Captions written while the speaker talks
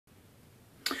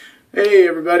Hey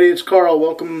everybody, it's Carl.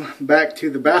 Welcome back to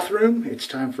the bathroom. It's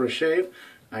time for a shave.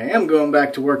 I am going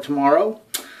back to work tomorrow.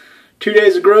 2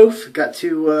 days of growth. Got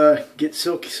to get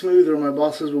silky smooth or my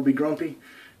bosses will be grumpy.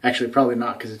 Actually, probably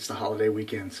not because it's the holiday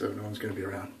weekend, so no one's going to be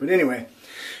around. But anyway,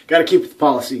 got to keep with the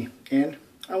policy, and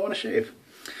I want to shave.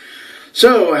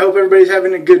 So, I hope everybody's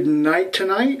having a good night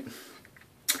tonight.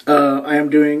 I am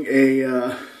doing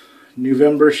a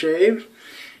November shave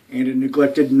and a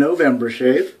neglected November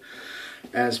shave,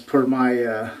 as per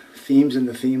my themes and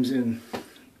the themes in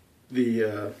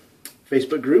the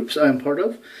Facebook groups I'm part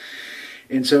of.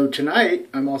 And so tonight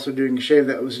I'm also doing a shave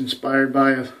that was inspired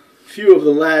by a few of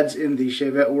the lads in the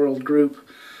Shavette World group.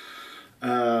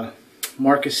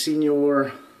 Marcus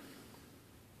Senior,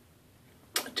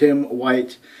 Tim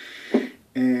White,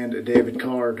 and David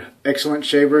Card. Excellent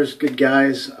shavers, good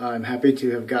guys. I'm happy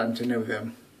to have gotten to know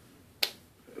them.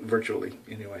 Virtually,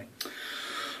 anyway.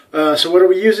 So what are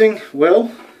we using?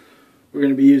 Well, we're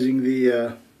going to be using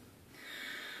the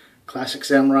Classic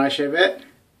Samurai Shavette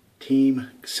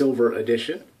Team Silver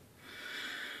Edition.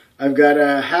 I've got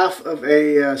a half of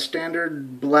a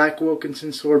standard black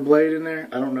Wilkinson Sword blade in there.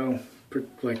 I don't know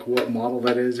like what model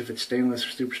that is, if it's stainless or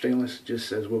super stainless. It just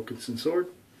says Wilkinson Sword.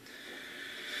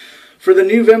 For the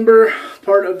November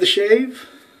part of the shave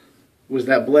was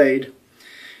that blade,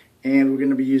 and we're going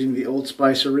to be using the Old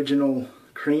Spice Original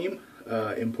Cream.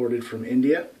 Imported from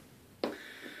India.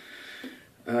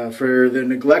 For the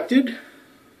neglected,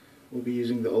 we'll be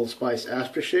using the Old Spice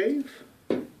aftershave.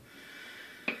 And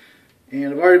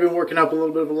I've already been working up a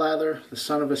little bit of a lather, the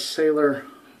Son of a Sailor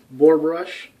boar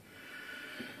brush.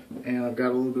 And I've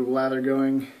got a little bit of lather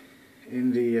going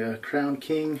in the Crown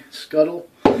King Scuttle.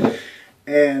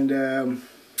 And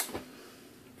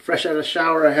fresh out of the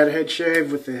shower, I had a head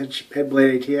shave with the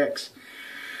Headblade ATX.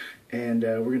 And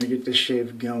we're going to get this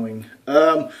shave going.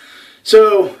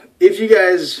 So, if you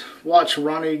guys watch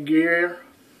Ronnie Gear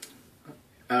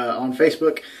on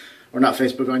Facebook, or not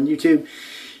Facebook, on YouTube,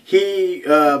 he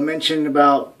mentioned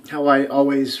about how I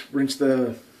always rinse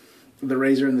the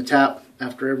razor in the tap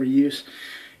after every use.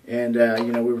 And,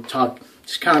 you know, we were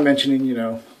just kind of mentioning, you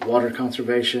know, water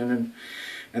conservation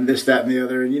and this, that, and the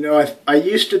other. And, you know, I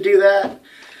used to do that,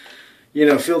 you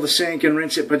know, fill the sink and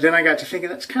rinse it, but then I got to thinking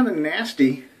that's kind of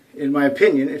nasty. In my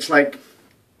opinion, it's like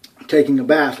taking a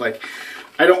bath. Like,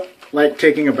 I don't like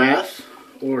taking a bath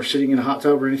or sitting in a hot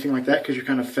tub or anything like that, because you're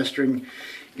kind of festering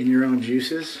in your own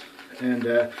juices. And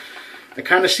I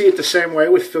kind of see it the same way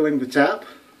with filling the tap,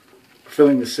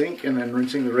 filling the sink, and then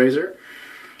rinsing the razor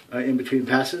in between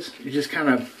passes. It just kind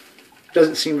of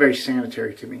doesn't seem very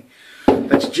sanitary to me.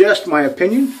 That's just my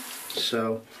opinion.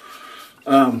 So,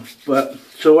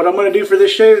 so what I'm going to do for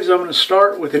this shave is I'm going to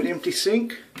start with an empty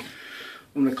sink.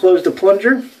 I'm going to close the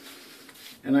plunger,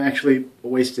 and I actually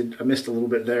missed a little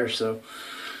bit there, so,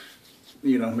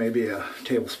 you know, maybe a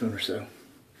tablespoon or so.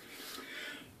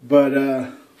 But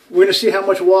we're going to see how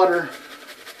much water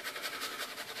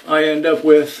I end up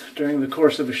with during the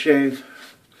course of a shave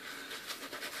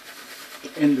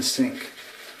in the sink.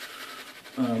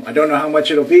 I don't know how much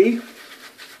it'll be,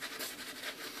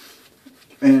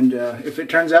 and if it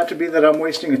turns out to be that I'm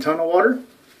wasting a ton of water,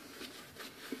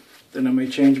 then I may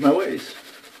change my ways.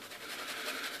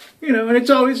 You know, and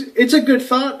it's a good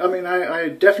thought. I mean, I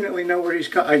definitely know where he's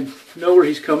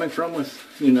coming from with,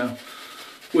 you know,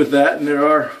 with that, and there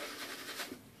are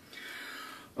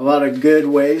a lot of good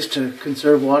ways to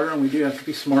conserve water, and we do have to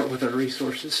be smart with our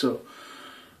resources. So,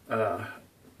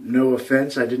 no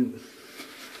offense, I didn't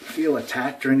feel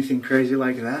attacked or anything crazy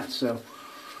like that. So,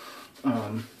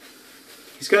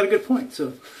 he's got a good point.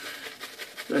 So,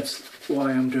 that's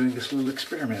why I'm doing this little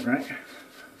experiment, right?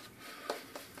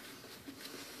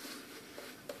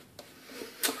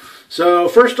 So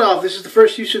first off, this is the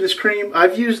first use of this cream.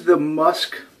 I've used the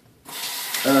Musk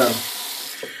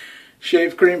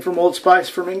shave cream from Old Spice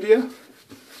from India,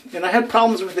 and I had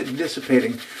problems with it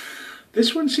dissipating.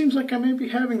 This one seems like I may be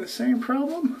having the same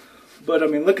problem, but I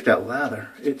mean, look at that lather.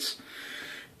 It's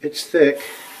thick.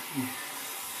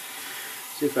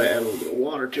 See if I add a little bit of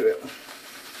water to it.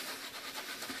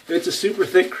 It's a super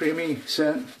thick, creamy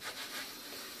scent.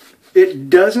 It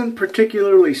doesn't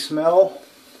particularly smell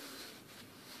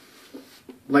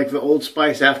like the Old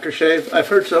Spice aftershave. I've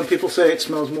heard some people say it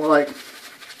smells more like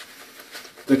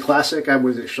the classic,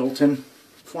 was it Schulten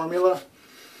formula?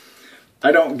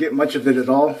 I don't get much of it at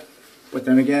all, but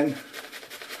then again,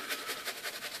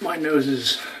 my nose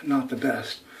is not the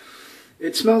best.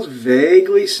 It smells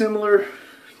vaguely similar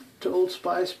to Old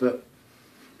Spice, but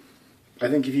I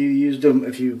think if you used them,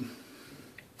 if you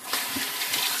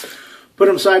put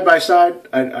them side by side,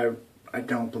 I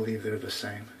don't believe they're the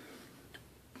same.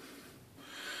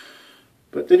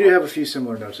 But they do have a few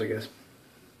similar notes, I guess.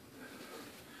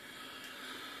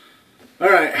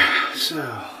 Alright,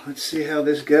 so let's see how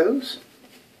this goes.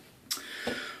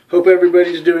 Hope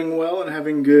everybody's doing well and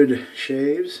having good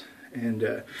shaves. And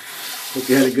hope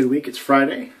you had a good week. It's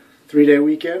Friday, 3-day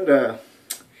weekend.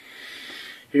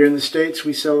 Here in the States,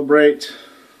 we celebrate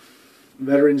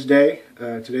Veterans Day.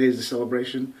 Today is the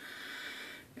celebration,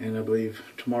 and I believe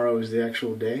tomorrow is the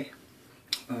actual day,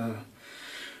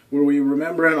 where we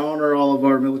remember and honor all of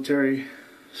our military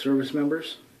service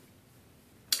members,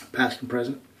 past and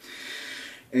present.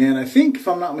 And I think, if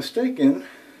I'm not mistaken,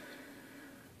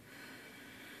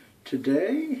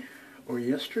 today or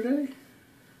yesterday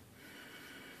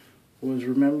was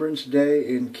Remembrance Day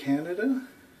in Canada.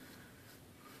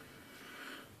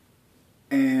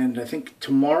 And I think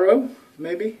tomorrow,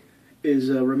 maybe, is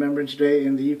Remembrance Day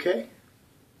in the UK.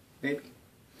 Maybe.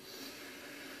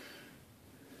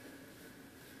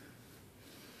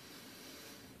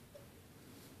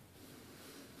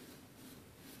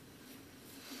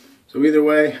 So either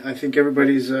way, I think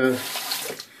everybody's going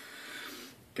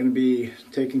to be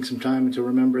taking some time to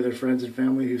remember their friends and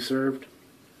family who served.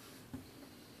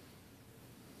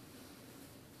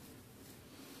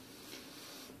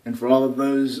 And for all of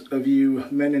those of you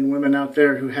men and women out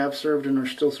there who have served and are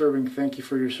still serving, thank you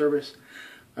for your service.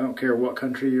 I don't care what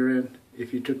country you're in.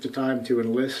 If you took the time to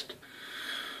enlist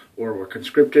or were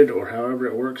conscripted or however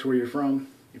it works where you're from,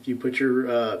 if you put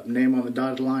your name on the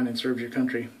dotted line and served your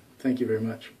country, thank you very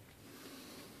much.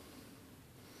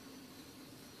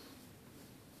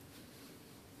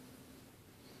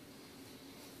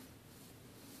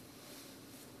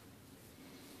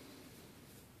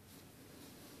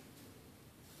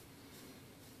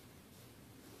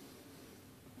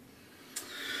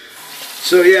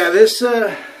 So yeah,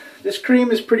 this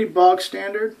cream is pretty bog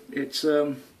standard. It's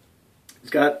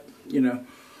got, you know,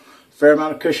 a fair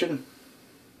amount of cushion.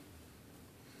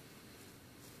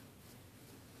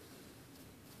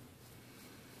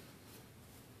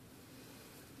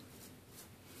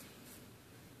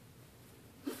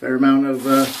 A fair amount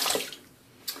of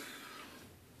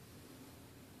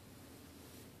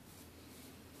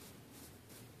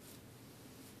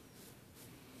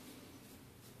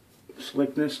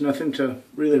slickness, nothing to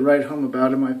really write home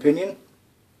about in my opinion,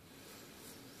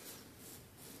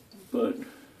 but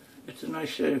it's a nice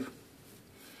shave.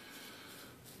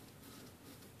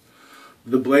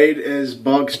 The blade is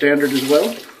bog standard as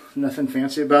well, nothing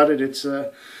fancy about it. It's yeah,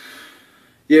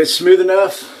 it's smooth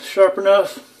enough, sharp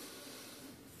enough.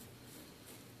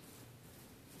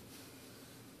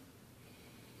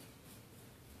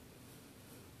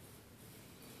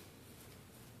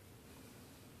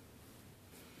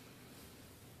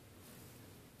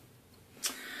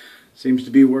 Seems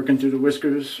to be working through the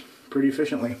whiskers pretty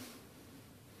efficiently.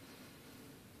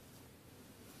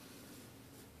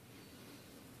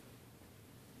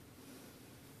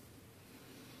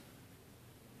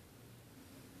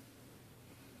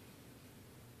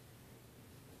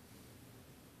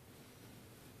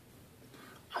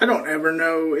 I don't ever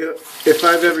know if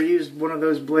I've ever used one of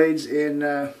those blades in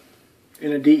a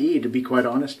DE, to be quite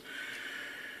honest.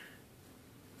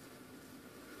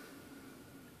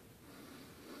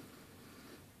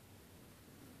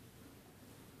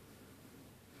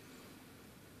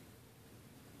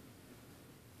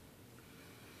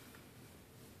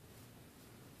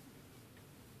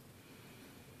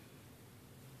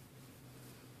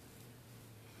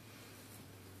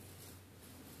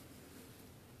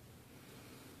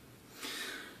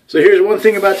 So here's one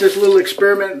thing about this little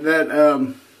experiment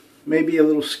that may be a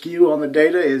little skew on the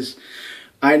data is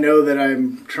I know that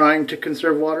I'm trying to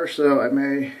conserve water, so I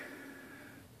may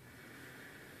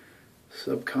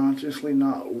subconsciously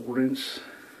not rinse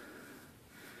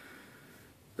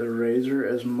the razor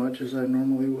as much as I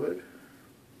normally would.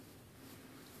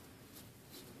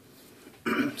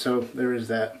 So there is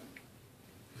that.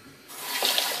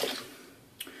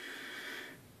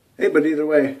 Hey, but either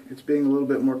way, it's being a little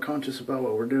bit more conscious about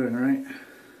what we're doing, right?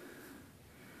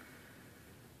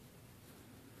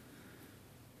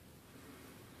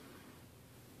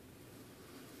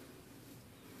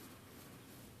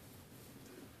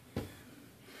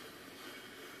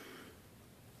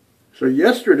 So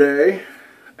yesterday,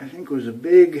 I think was a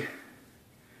big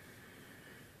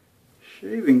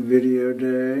shaving video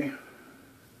day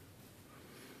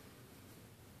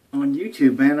on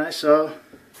YouTube, man. I saw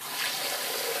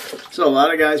a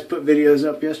lot of guys put videos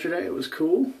up yesterday. It was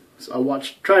cool. So I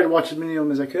tried to watch as many of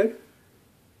them as I could.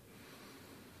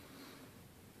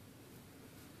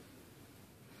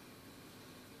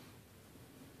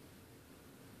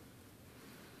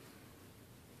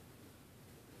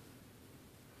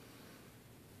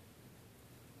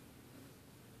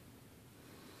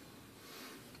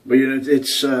 But you know,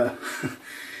 it's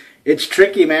it's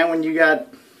tricky, man, when you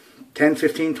got 10,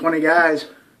 15, 20 guys.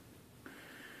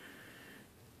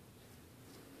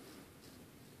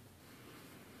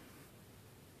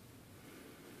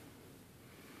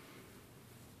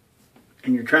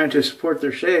 And you're trying to support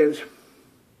their shaves.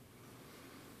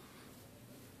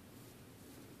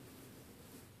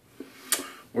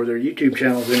 Or their YouTube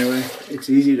channels anyway. It's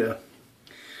easy to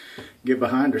get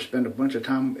behind or spend a bunch of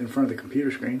time in front of the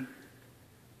computer screen.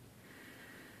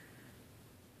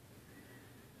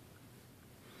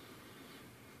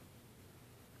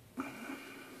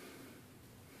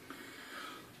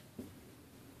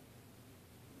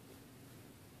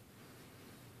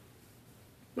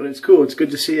 But it's cool. It's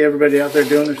good to see everybody out there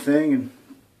doing their thing and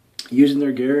using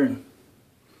their gear. And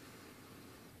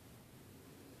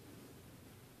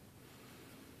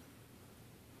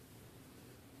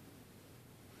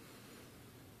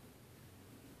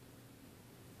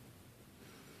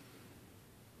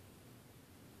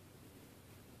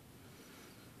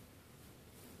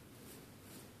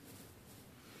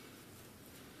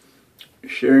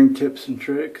sharing tips and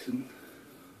tricks. And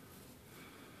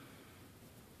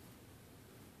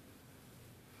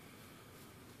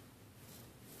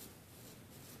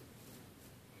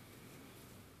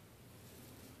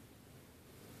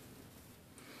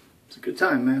it's a good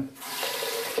time, man.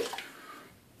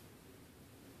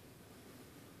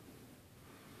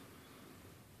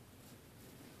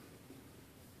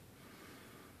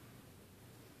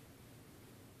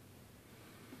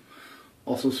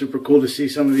 Also super cool to see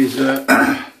some of these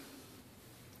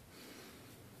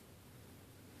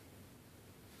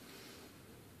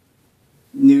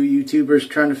new YouTubers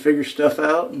trying to figure stuff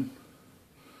out and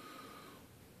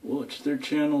watch their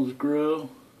channels grow.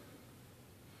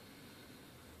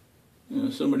 You know,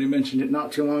 somebody mentioned it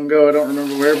not too long ago, I don't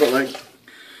remember where, but like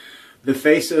the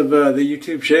face of the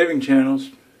YouTube shaving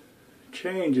channels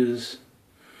changes.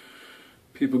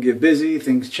 People get busy,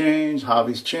 things change,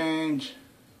 hobbies change.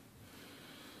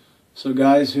 So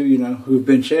guys who, you know, who've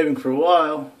been shaving for a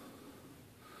while,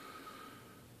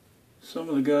 some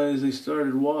of the guys they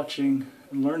started watching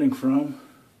and learning from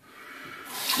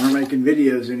aren't making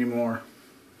videos anymore.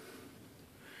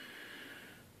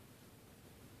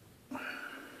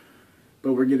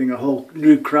 But we're getting a whole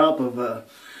new crop of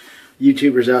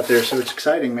YouTubers out there, so it's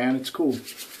exciting, man. It's cool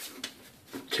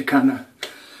to kind of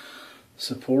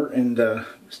support and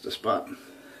missed the spot,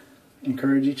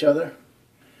 encourage each other.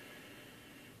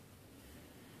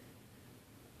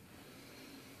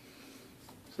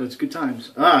 So it's good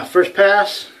times. First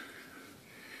pass,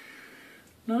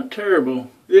 not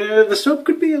terrible. Yeah, the soap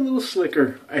could be a little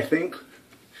slicker, I think.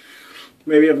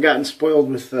 Maybe I've gotten spoiled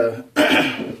with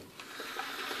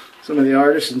some of the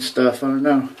artists and stuff, I don't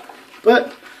know.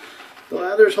 But the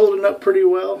lather's holding up pretty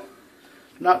well.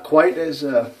 Not quite as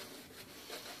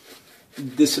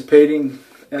dissipating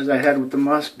as I had with the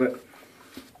musk, but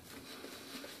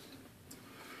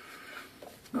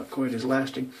not quite as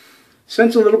lasting.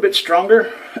 Scent's a little bit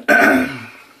stronger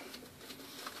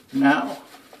now.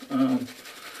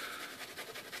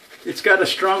 It's got a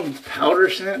strong powder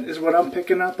scent is what I'm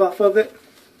picking up off of it.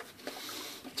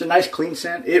 It's a nice clean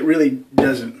scent. It really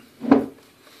doesn't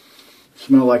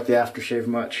smell like the aftershave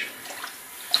much.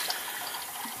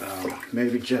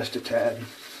 Maybe just a tad.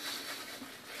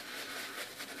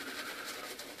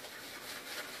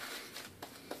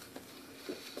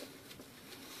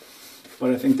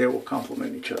 But I think they will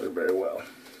complement each other very well.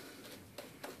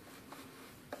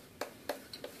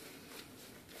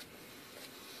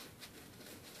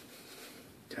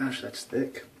 Gosh, that's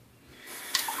thick.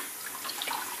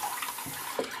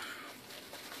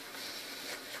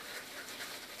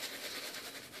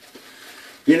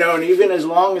 You know, and even as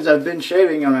long as I've been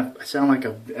shaving, and I sound like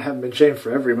I haven't been shaving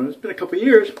forever, but it's been a couple of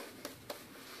years,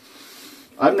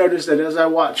 I've noticed that as I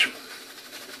watch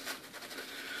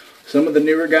some of the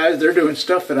newer guys, they're doing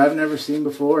stuff that I've never seen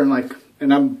before, and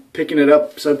I'm picking it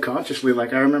up subconsciously.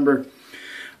 Like I remember,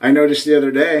 I noticed the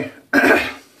other day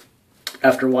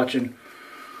after watching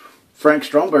Frank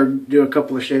Stromberg do a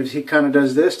couple of shaves, he kind of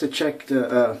does this to check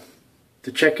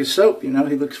his soap. You know,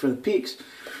 he looks for the peaks,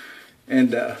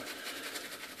 and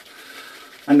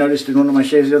I noticed in one of my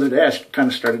shaves the other day, I kind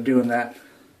of started doing that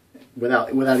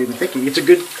without even thinking. It's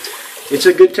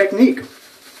a good technique.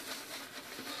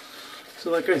 So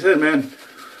like I said, man,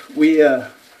 we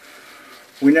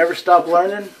never stop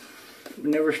learning.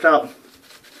 We never stop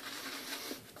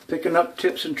picking up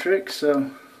tips and tricks.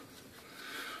 So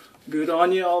good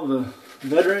on you, all the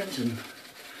veterans, and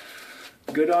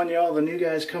good on you, all the new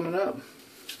guys coming up.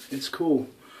 It's cool.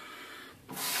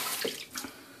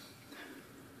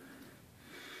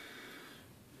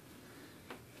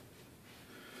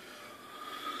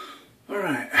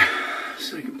 Alright,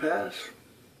 second pass.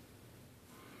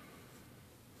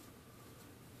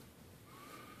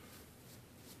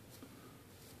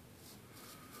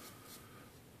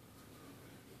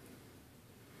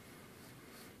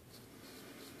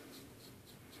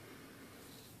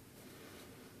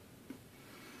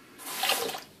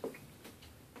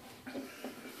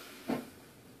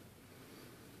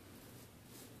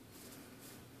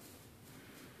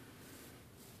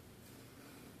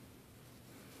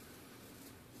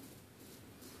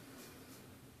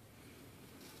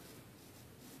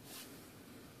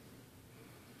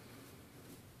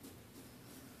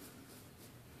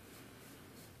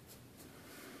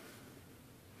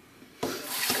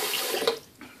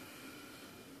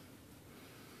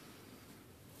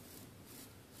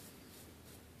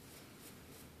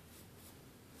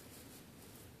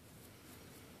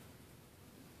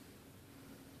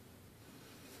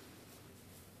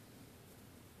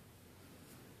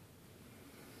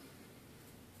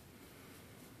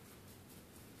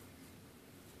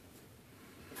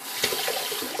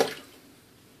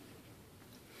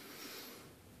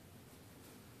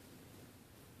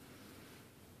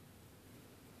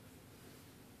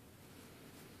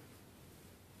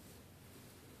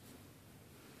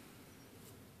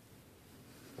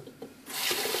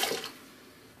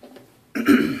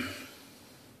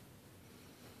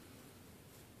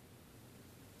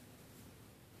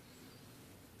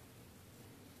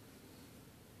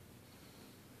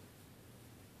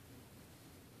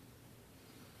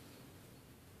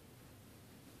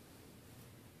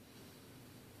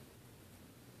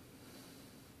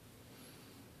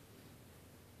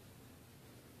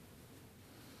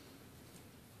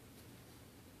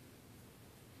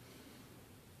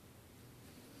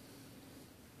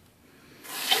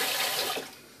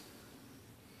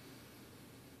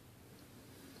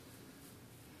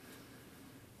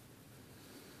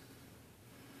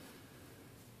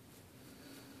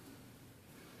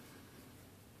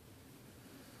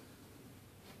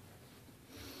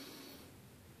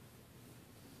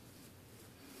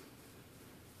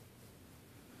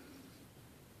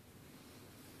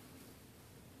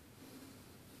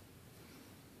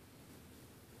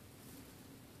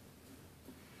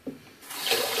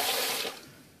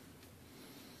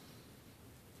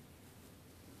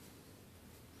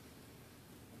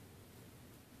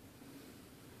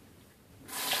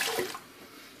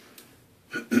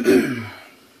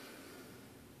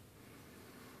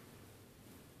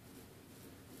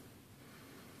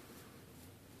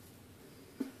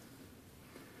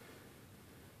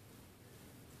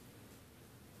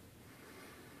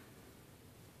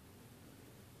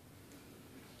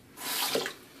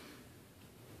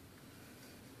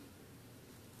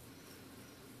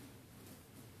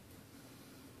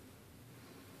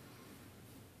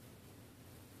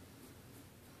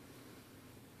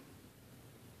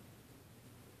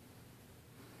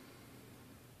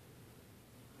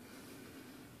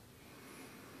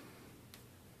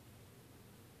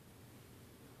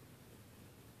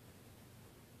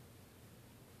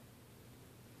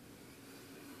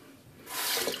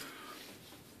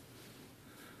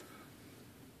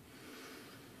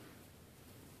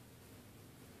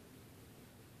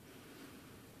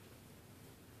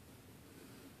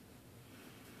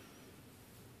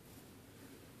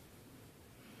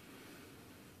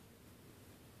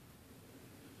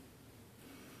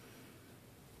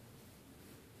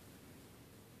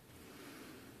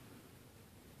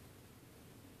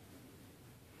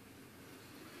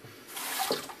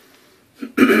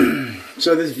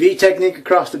 So this V technique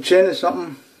across the chin is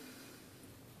something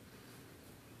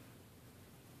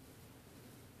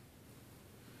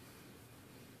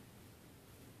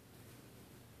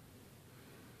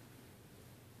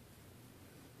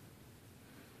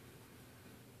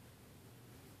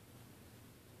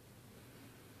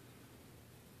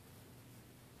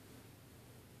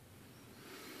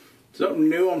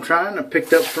new I'm trying. I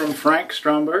picked up from Frank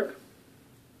Stromberg.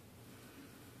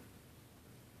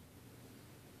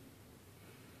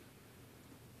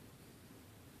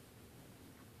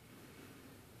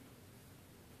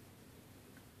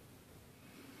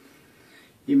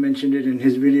 He mentioned it in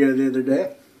his video the other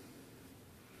day.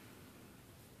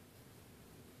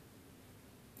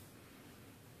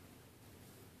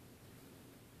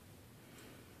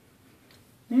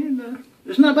 And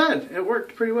it's not bad. It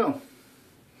worked pretty well.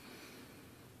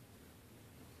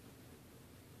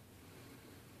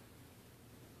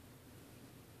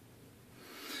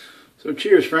 So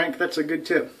cheers, Frank. That's a good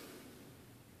tip.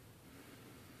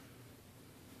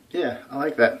 Yeah, I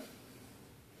like that.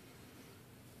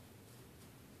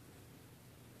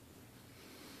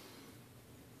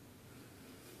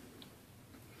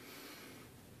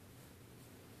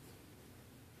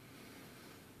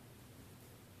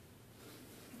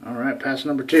 Alright, pass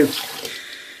number 2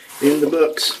 in the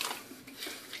books.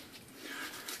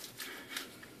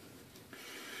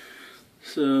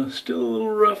 So still a little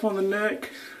rough on the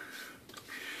neck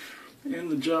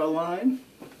and the jawline.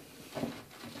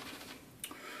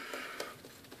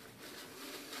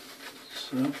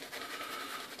 So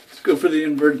let's go for the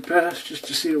inverted pass just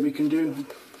to see what we can do.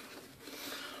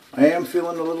 I am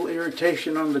feeling a little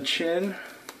irritation on the chin.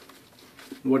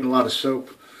 There wasn't a lot of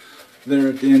soap there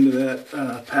at the end of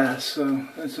that pass, so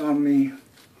that's on me.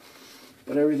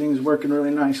 But everything's working really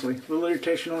nicely. A little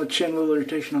irritation on the chin, a little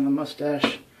irritation on the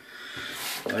mustache.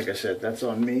 Like I said, that's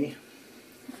on me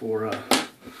for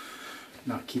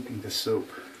not keeping the soap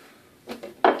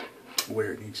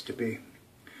where it needs to be.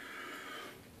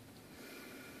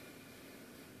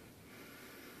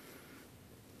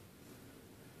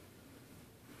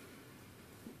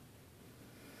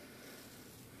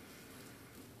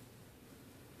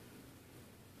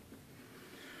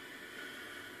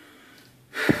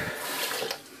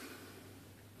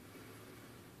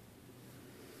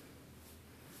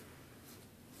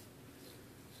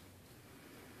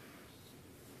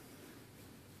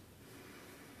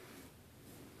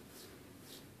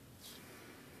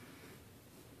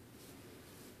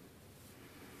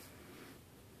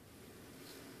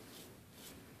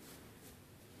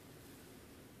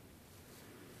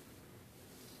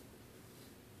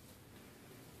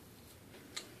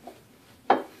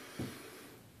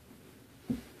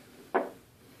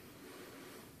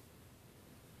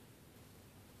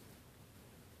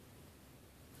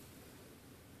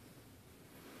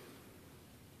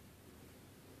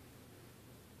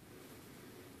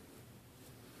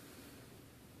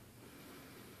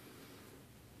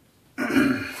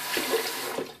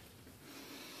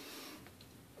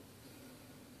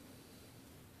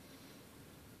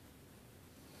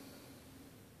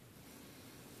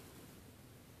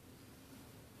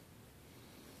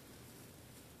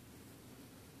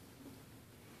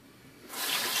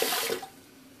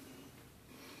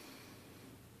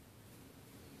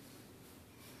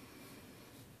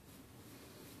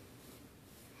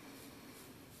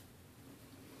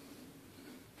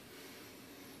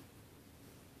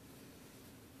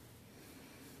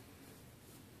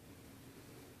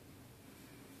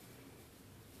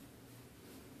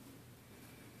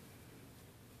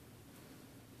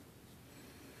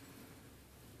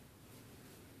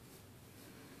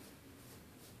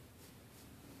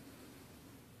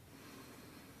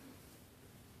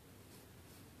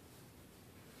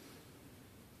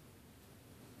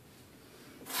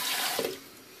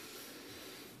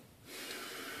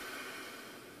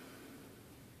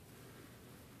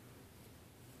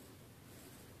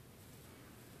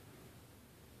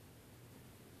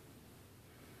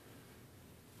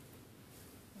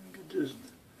 Just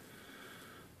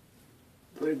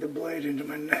blade the blade into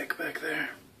my neck back there.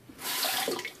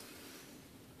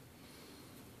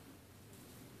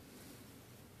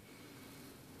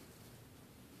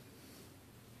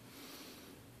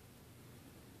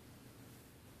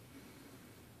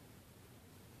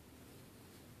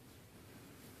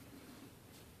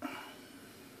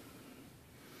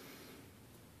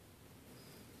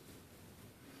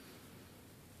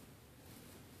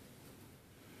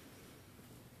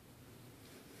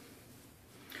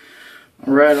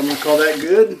 Alright, I'm going to call that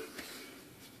good.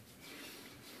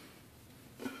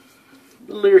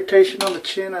 A little irritation on the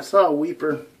chin. I saw a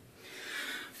weeper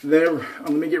there.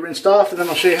 Let me get rinsed off and then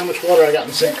I'll show you how much water I got in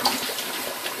the sink.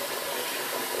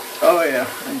 Oh yeah,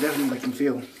 I definitely can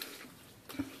feel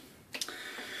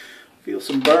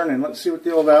some burning. Let's see what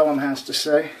the old alum has to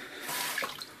say.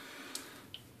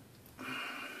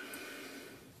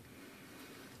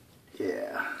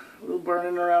 Yeah, a little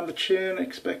burning around the chin.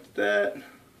 Expect that.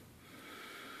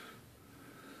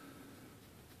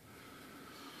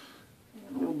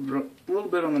 A little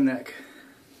bit on the neck.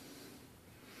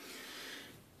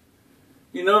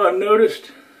 You know, I've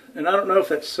noticed, and I don't know if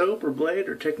that's soap or blade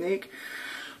or technique,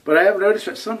 but I have noticed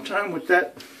that sometime with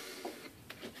that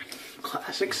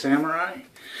classic samurai,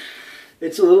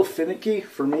 it's a little finicky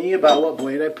for me about what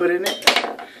blade I put in it.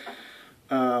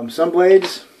 Some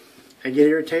blades, I get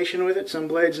irritation with it, some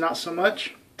blades not so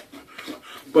much.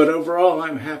 But overall,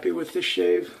 I'm happy with this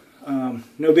shave.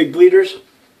 No big bleeders.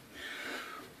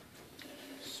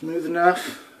 Smooth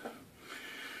enough.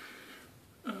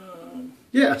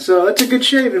 Yeah, so that's a good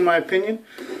shave in my opinion.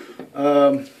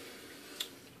 Let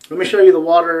me show you the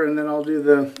water and then I'll do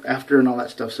the after and all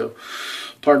that stuff. So,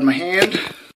 pardon my hand.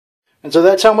 And so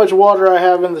that's how much water I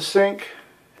have in the sink.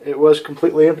 It was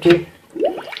completely empty.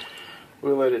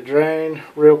 We'll let it drain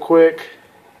real quick.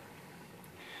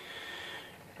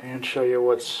 And show you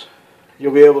what's,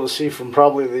 you'll be able to see from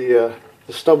probably the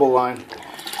the stubble line,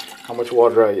 how much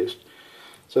water I used.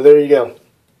 So there you go.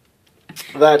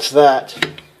 That's that.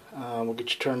 We'll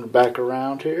get you turned back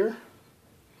around here.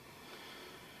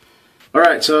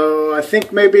 Alright, so I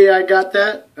think maybe I got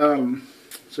that.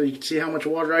 So you can see how much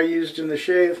water I used in the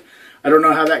shave. I don't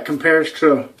know how that compares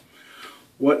to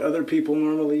what other people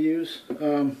normally use.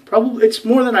 Probably it's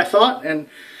more than I thought, and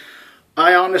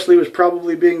I honestly was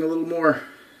probably being a little more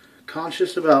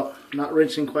conscious about not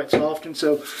rinsing quite so often.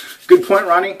 So good point,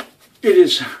 Ronnie. It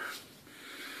is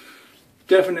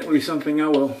definitely something I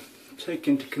will take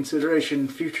into consideration in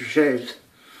future shaves.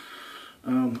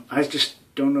 I just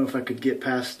don't know if I could get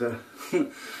past the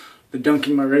the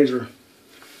dunking my razor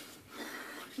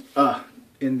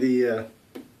in the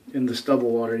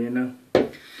stubble water, you know.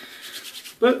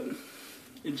 But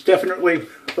it's definitely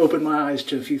opened my eyes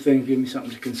to a few things, give me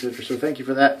something to consider. So thank you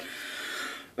for that.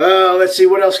 Let's see,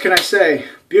 what else can I say?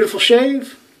 Beautiful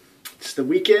shave. It's the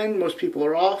weekend. Most people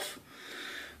are off.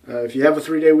 If you have a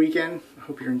 3-day weekend, I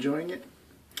hope you're enjoying it.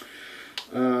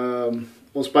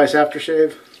 Old Spice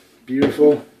aftershave.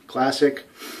 Beautiful. Classic.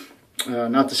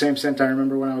 Not the same scent I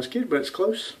remember when I was a kid, but it's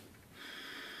close.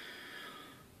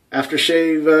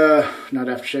 Aftershave, not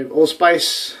aftershave, Old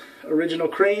Spice Original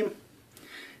Cream.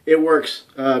 It works.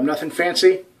 Nothing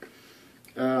fancy,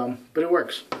 but it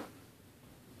works.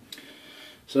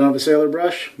 So now the Sailor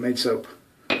brush, made soap.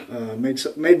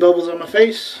 Made bubbles on my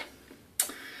face.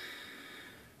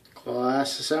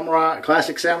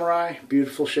 Classic Samurai,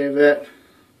 beautiful shavette.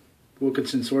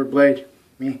 Wilkinson Sword blade.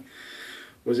 Me.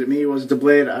 Was it me? Was it the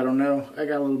blade? I don't know. I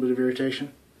got a little bit of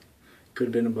irritation. Could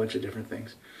have been a bunch of different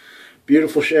things.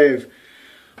 Beautiful shave.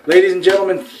 Ladies and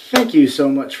gentlemen, thank you so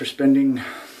much for spending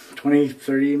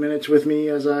 20-30 minutes with me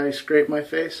as I scrape my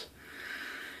face.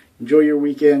 Enjoy your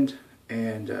weekend,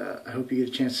 and I hope you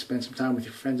get a chance to spend some time with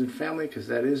your friends and family, because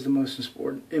that is the most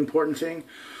important thing.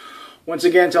 Once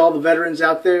again, to all the veterans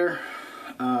out there,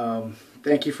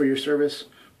 thank you for your service,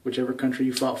 whichever country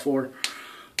you fought for.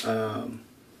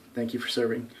 Thank you for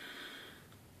serving.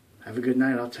 Have a good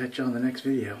night. I'll catch you on the next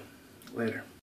video. Later.